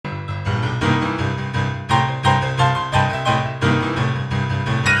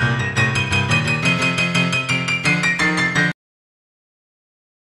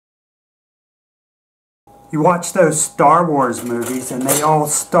You watch those Star Wars movies and they all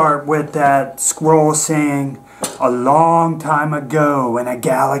start with that scroll saying, "A long time ago in a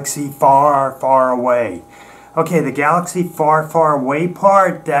galaxy far, far away." Okay, the galaxy far, far away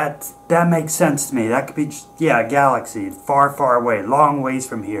part, that makes sense to me. That could be, yeah, a galaxy, far, far away, long ways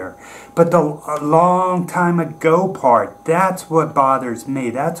from here. But the "a long time ago" part, that's what bothers me.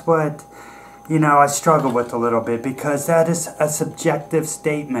 That's what, I struggle with a little bit, because that is a subjective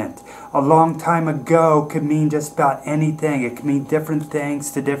statement. A long time ago could mean just about anything. It can mean different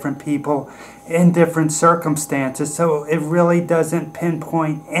things to different people in different circumstances. So it really doesn't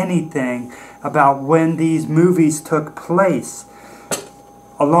pinpoint anything about when these movies took place.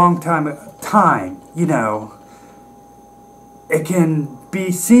 A long time, it can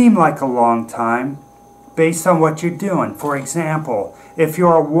seem like a long time based on what you're doing. For example, if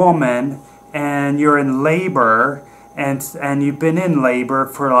you're a woman and you're in labor, and you've been in labor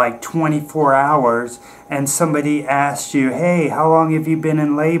for like 24 hours, and somebody asks you, "Hey, how long have you been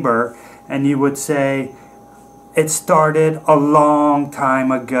in labor?" And you would say, "It started a long time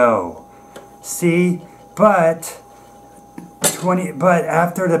ago." See? But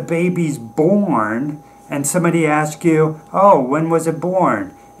after the baby's born, and somebody asks you, "Oh, when was it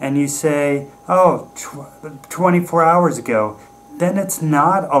born?" And you say, "Oh, 24 hours ago." Then it's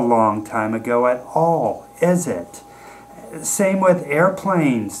not a long time ago at all, is it? Same with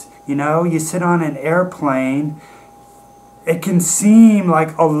airplanes. You sit on an airplane, it can seem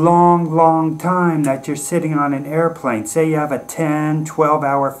like a long, long time that you're sitting on an airplane. Say you have a 10,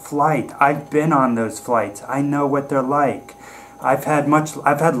 12-hour flight. I've been on those flights. I know what they're like. I've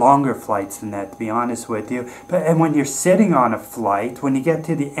had longer flights than that, to be honest with you. And when you're sitting on a flight, when you get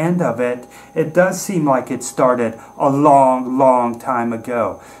to the end of it, it does seem like it started a long, long time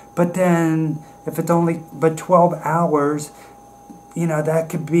ago. But then, if it's only 12 hours, that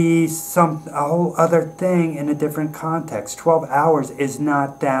could be a whole other thing in a different context. 12 hours is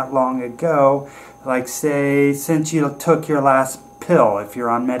not that long ago. Like, say, since you took your last pill, if you're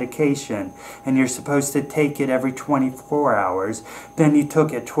on medication, and you're supposed to take it every 24 hours, then you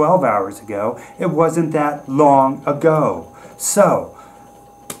took it 12 hours ago. It wasn't that long ago. So,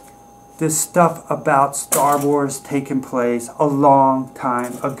 this stuff about Star Wars taking place a long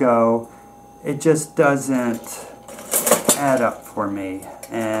time ago, it just doesn't add up for me,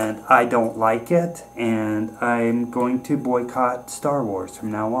 and I don't like it, and I'm going to boycott Star Wars from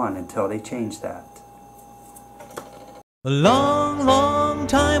now on until they change that. A long, long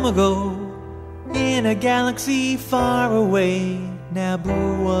time ago, in a galaxy far away,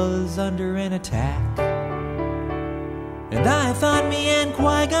 Naboo was under an attack. And I thought me and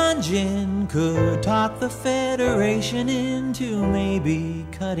Qui-Gon Jinn could talk the Federation into maybe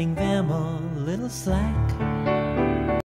cutting them a little slack.